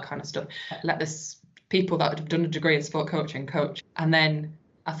safety, all that kind of stuff. Let the people that have done a degree in sport coaching coach. And then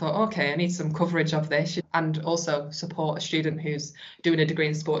I thought, okay, I need some coverage of this and also support a student who's doing a degree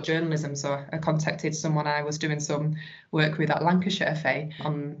in sport journalism. So I contacted someone I was doing some work with at Lancashire FA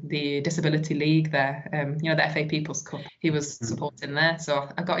on the Disability League there, the FA People's Cup. He was supporting there. So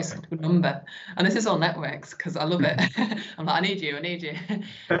I got his number. And this is all networks because I love it. I'm like, I need you.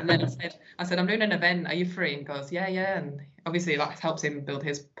 And then I said, I'm doing an event. Are you free? And he goes, yeah. And obviously that helps him build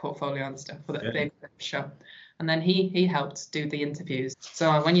his portfolio and stuff for the big show. And then he helped do the interviews.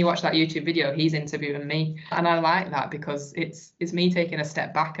 So when you watch that YouTube video, he's interviewing me. And I like that because it's me taking a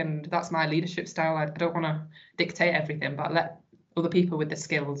step back, and that's my leadership style. I don't want to dictate everything, but let other people with the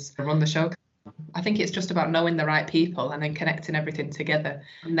skills run the show. I think it's just about knowing the right people and then connecting everything together.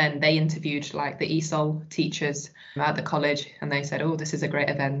 And then they interviewed like the ESOL teachers at the college, and they said, oh, this is a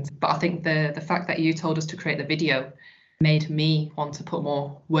great event. But I think the fact that you told us to create the video made me want to put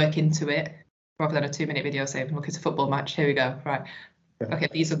more work into it, rather than a 2-minute video saying, look, it's a football match, here we go, right. Okay,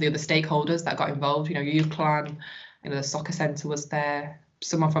 these are the other stakeholders that got involved, UCLan, the soccer centre was there,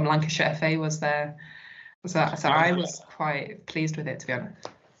 someone from Lancashire FA was there. So I was quite pleased with it, to be honest.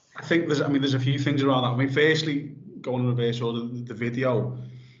 I think there's a few things around that. Firstly, going in reverse order, the video.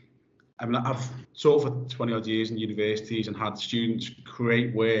 I've taught for 20 odd years in universities and had students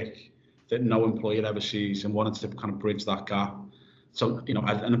create work that no employer ever sees and wanted to kind of bridge that gap. So,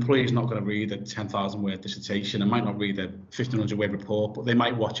 an employee is not going to read a 10,000 word dissertation and might not read a 1,500 word report, but they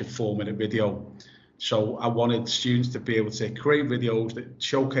might watch a 4-minute video. So I wanted students to be able to create videos that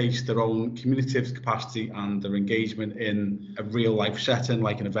showcase their own communicative capacity and their engagement in a real life setting,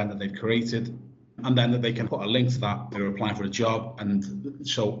 like an event that they've created. And then that they can put a link to that. They're applying for a job, and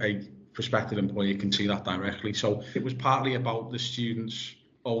so a prospective employee can see that directly. So it was partly about the students'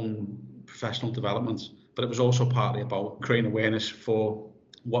 own professional development, but it was also partly about creating awareness for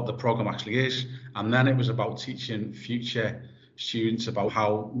what the programme actually is. And then it was about teaching future students about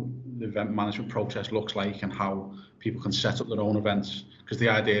how the event management process looks like and how people can set up their own events. Because the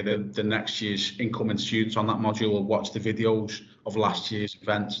idea that the next year's incoming students on that module will watch the videos of last year's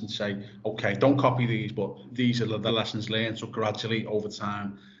events and say, okay, don't copy these, but these are the lessons learned. So gradually over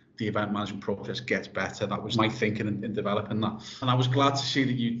time, the event management process gets better. That was my thinking in developing that. And I was glad to see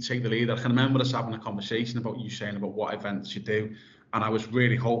that you take the lead. I can remember us having a conversation about you saying about what events you do. And I was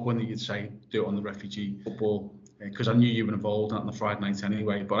really hoping that you'd say, do it on the refugee football, because I knew you were involved on the Friday night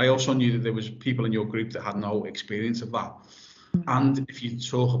anyway. But I also knew that there was people in your group that had no experience of that. And if you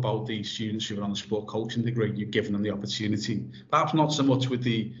talk about the students who are on the sport coaching degree, you've given them the opportunity. Perhaps not so much with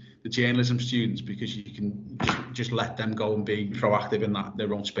the journalism students, because you can just let them go and be proactive in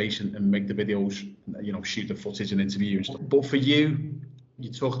their own space and make the videos, shoot the footage and interview and stuff. But for you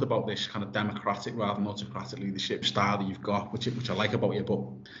talked about this kind of democratic rather than autocratic leadership style that you've got, which I like about you. But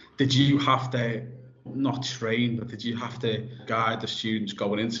did you have to not train, but did you have to guide the students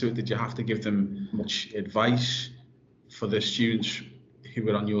going into it? Did you have to give them much advice for the students who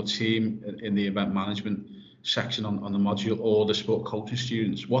were on your team in the event management section on the module, or the sport coaching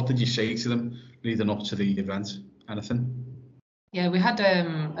students? What did you say to them leading up to the event? Anything? Yeah, we had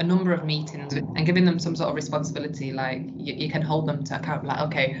a number of meetings and giving them some sort of responsibility, like you can hold them to account, like,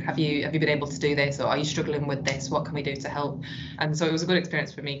 okay, have you been able to do this, or are you struggling with this? What can we do to help? And so it was a good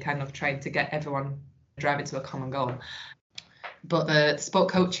experience for me, kind of trying to get everyone driving to a common goal. But the sport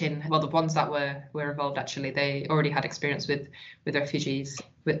coaching, well, the ones that were involved, actually, they already had experience with refugees.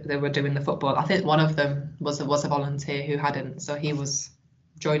 They were doing the football. I think one of them was a volunteer who hadn't, so he was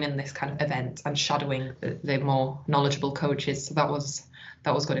joining this kind of event and shadowing the more knowledgeable coaches. So that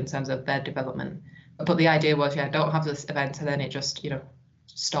was good in terms of their development. But the idea was, don't have this event and then it just,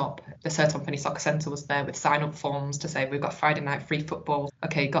 stop. The Sir Tom Finney Soccer Centre was there with sign-up forms to say, we've got Friday night free football.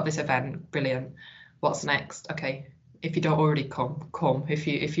 Okay, got this event, brilliant. What's next? Okay, if you don't already come.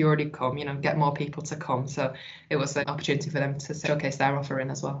 If you already come, get more people to come. So it was an opportunity for them to showcase their offering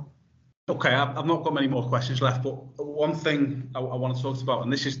as well. Okay, I've not got many more questions left, but one thing I want to talk about,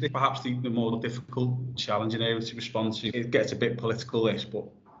 and this is perhaps the more difficult, challenging area to respond to. It gets a bit political, this, but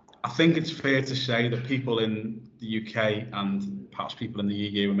I think it's fair to say that people in the UK and perhaps people in the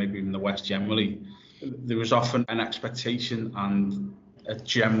EU and maybe even the West generally, there is often an expectation and a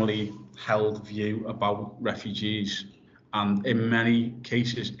generally held view about refugees, and in many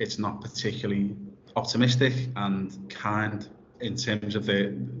cases it's not particularly optimistic and kind in terms of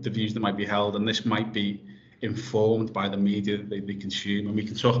the views that might be held, and this might be informed by the media that they consume. And we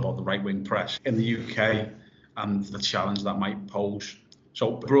can talk about the right-wing press in the UK and the challenge that might pose.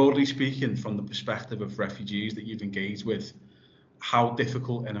 So broadly speaking, from the perspective of refugees that you've engaged with, how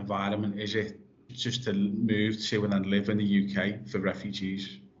difficult an environment is it just to move to and then live in the UK for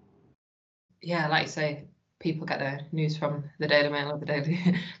refugees? Yeah, like you say, people get their news from the Daily Mail or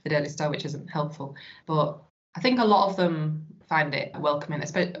the Daily Star, which isn't helpful. But I think a lot of them find it welcoming,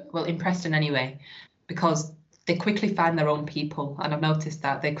 well, in Preston anyway, because they quickly find their own people. And I've noticed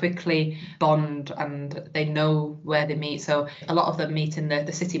that they quickly bond and they know where they meet. So a lot of them meet in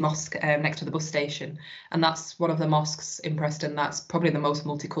the city mosque next to the bus station. And that's one of the mosques in Preston that's probably the most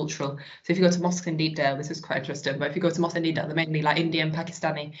multicultural. So if you go to mosques in Deepdale, this is quite interesting, but if you go to mosques in Deepdale, they're mainly like Indian,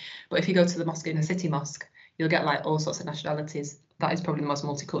 Pakistani. But if you go to the mosque in a city mosque, you'll get like all sorts of nationalities. That is probably the most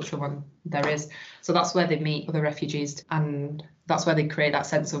multicultural one there is. So that's where they meet other refugees, and that's where they create that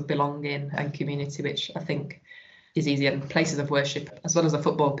sense of belonging and community, which I think is easy. And places of worship, as well as a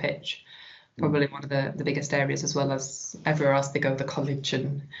football pitch, probably one of the biggest areas, as well as everywhere else they go, the college,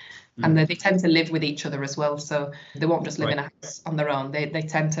 and they tend to live with each other as well. So they won't just live in a house on their own. They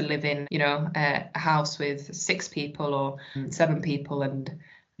tend to live in, a house with 6 people or 7 people, and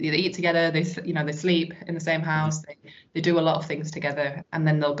they eat together, they sleep in the same house, they do a lot of things together, and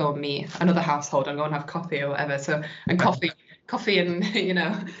then they'll go and meet another household and go and have coffee or whatever. So, and coffee and,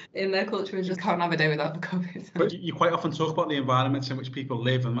 in their culture, we just can't have a day without the coffee. So. But you quite often talk about the environments in which people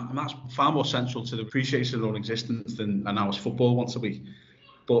live, and that's far more central to the appreciation of their own existence than an hour's football once a week.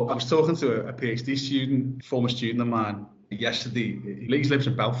 But I was talking to a PhD student, former student of mine, yesterday. He lives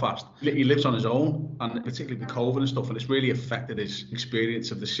in Belfast. He lives on his own, and particularly with COVID and stuff, and it's really affected his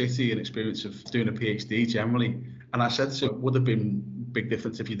experience of the city and experience of doing a PhD generally. And I said to him, it would have been a big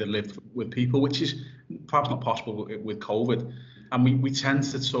difference if you'd have lived with people, which is perhaps not possible with COVID. And we tend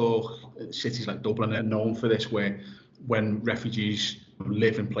to talk, cities like Dublin are known for this, where when refugees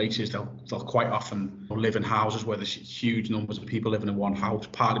live in places, they'll quite often live in houses where there's huge numbers of people living in one house,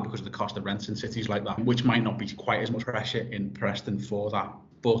 partly because of the cost of rent in cities like that, which might not be quite as much pressure in Preston for that.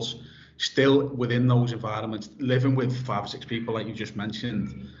 But still, within those environments, living with 5 or 6 people like you just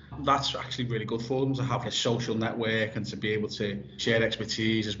mentioned, that's actually really good for them to have a social network and to be able to share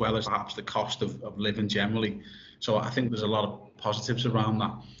expertise, as well as perhaps the cost of living generally. So I think there's a lot of positives around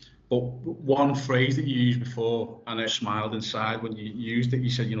that. But one phrase that you used before, and I smiled inside when you used it, you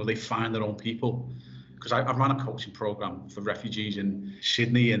said, they find their own people. Because I ran a coaching program for refugees in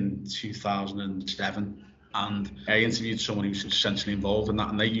Sydney in 2007, and I interviewed someone who was essentially involved in that,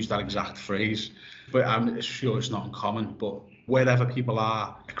 and they used that exact phrase. But I'm sure it's not uncommon, but wherever people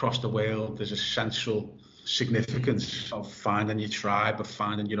are across the world, there's essential significance of finding your tribe, of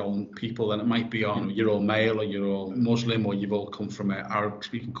finding your own people, and it might be on you're all male or you're all Muslim or you've all come from an Arab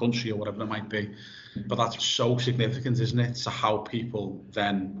speaking country or whatever it might be. But that's so significant, isn't it, to how people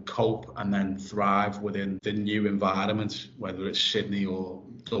then cope and then thrive within the new environment, whether it's Sydney or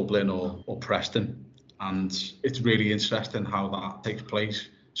Dublin or Preston. And it's really interesting how that takes place.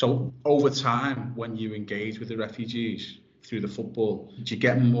 So over time, when you engage with the refugees through the football, do you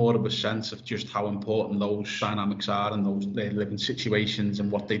get more of a sense of just how important those dynamics are and their living situations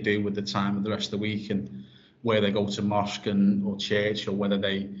and what they do with the time of the rest of the week, and where they go to mosque or church, or whether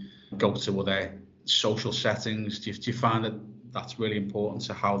they go to other social settings? Do you find that that's really important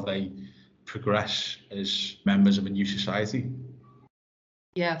to how they progress as members of a new society?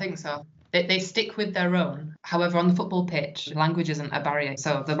 Yeah, I think so. They stick with their own. However, on the football pitch, language isn't a barrier.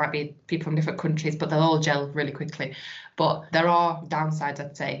 So there might be people from different countries, but they'll all gel really quickly. But there are downsides,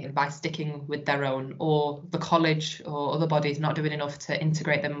 I'd say, by sticking with their own, or the college or other bodies not doing enough to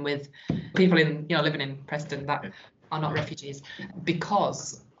integrate them with people living in Preston that are not refugees,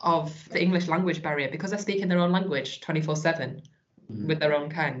 because of the English language barrier, because they're speaking their own language 24/7 with their own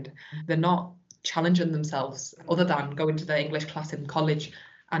kind. They're not challenging themselves other than going to the English class in college.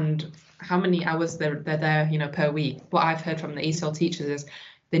 And how many hours they're there, per week. What I've heard from the ESOL teachers is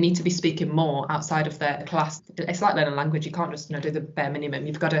they need to be speaking more outside of their class. It's like learning a language. You can't just do the bare minimum.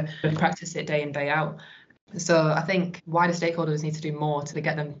 You've got to practice it day in, day out. So I think wider stakeholders need to do more to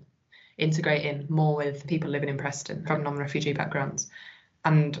get them integrating more with people living in Preston from non-refugee backgrounds.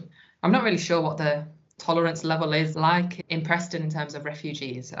 And I'm not really sure what the tolerance level is like in Preston in terms of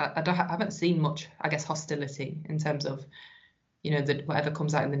refugees. I haven't seen much, I guess, hostility in terms of whatever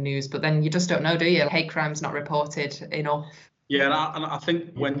comes out in the news, but then you just don't know, do you? Hate crimes not reported enough. Yeah, and I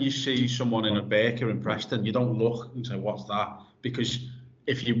think when you see someone in a baker in Preston, you don't look and say, what's that? Because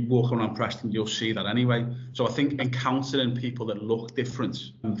if you walk around Preston, you'll see that anyway. So I think encountering people that look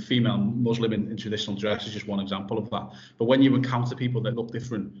different, and female Muslim in traditional dress is just one example of that. But when you encounter people that look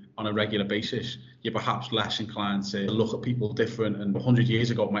different on a regular basis, you're perhaps less inclined to look at people different. And 100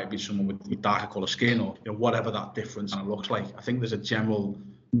 years ago, it might be someone with darker colour skin, or whatever that difference kind of looks like. I think there's a general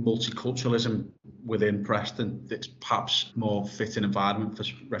multiculturalism within Preston that's perhaps more fitting environment for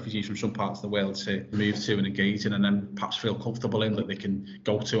refugees from some parts of the world to move to and engage in, and then perhaps feel comfortable in, that they can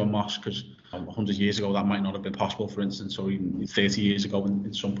go to a mosque, because 100 years ago that might not have been possible, for instance, or even 30 years ago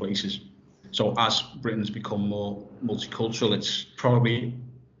in some places. So as Britain's become more multicultural, it's probably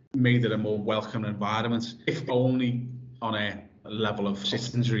made it a more welcome environment, if only on a level of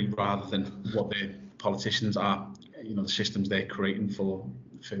citizenry rather than what the politicians are, the systems they're creating for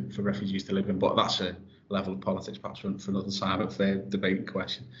refugees to live in. But that's a level of politics perhaps for another time of the debate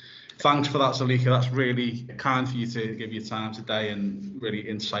question. Thanks for that, Zuleikha. That's really kind for you to give your time today, and really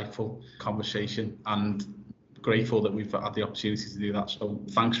insightful conversation, and grateful that we've had the opportunity to do that. So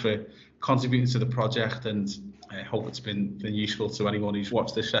thanks for contributing to the project, and I hope it's been useful to anyone who's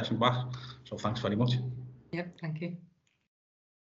watched this session back. So thanks very much. Yep, thank you.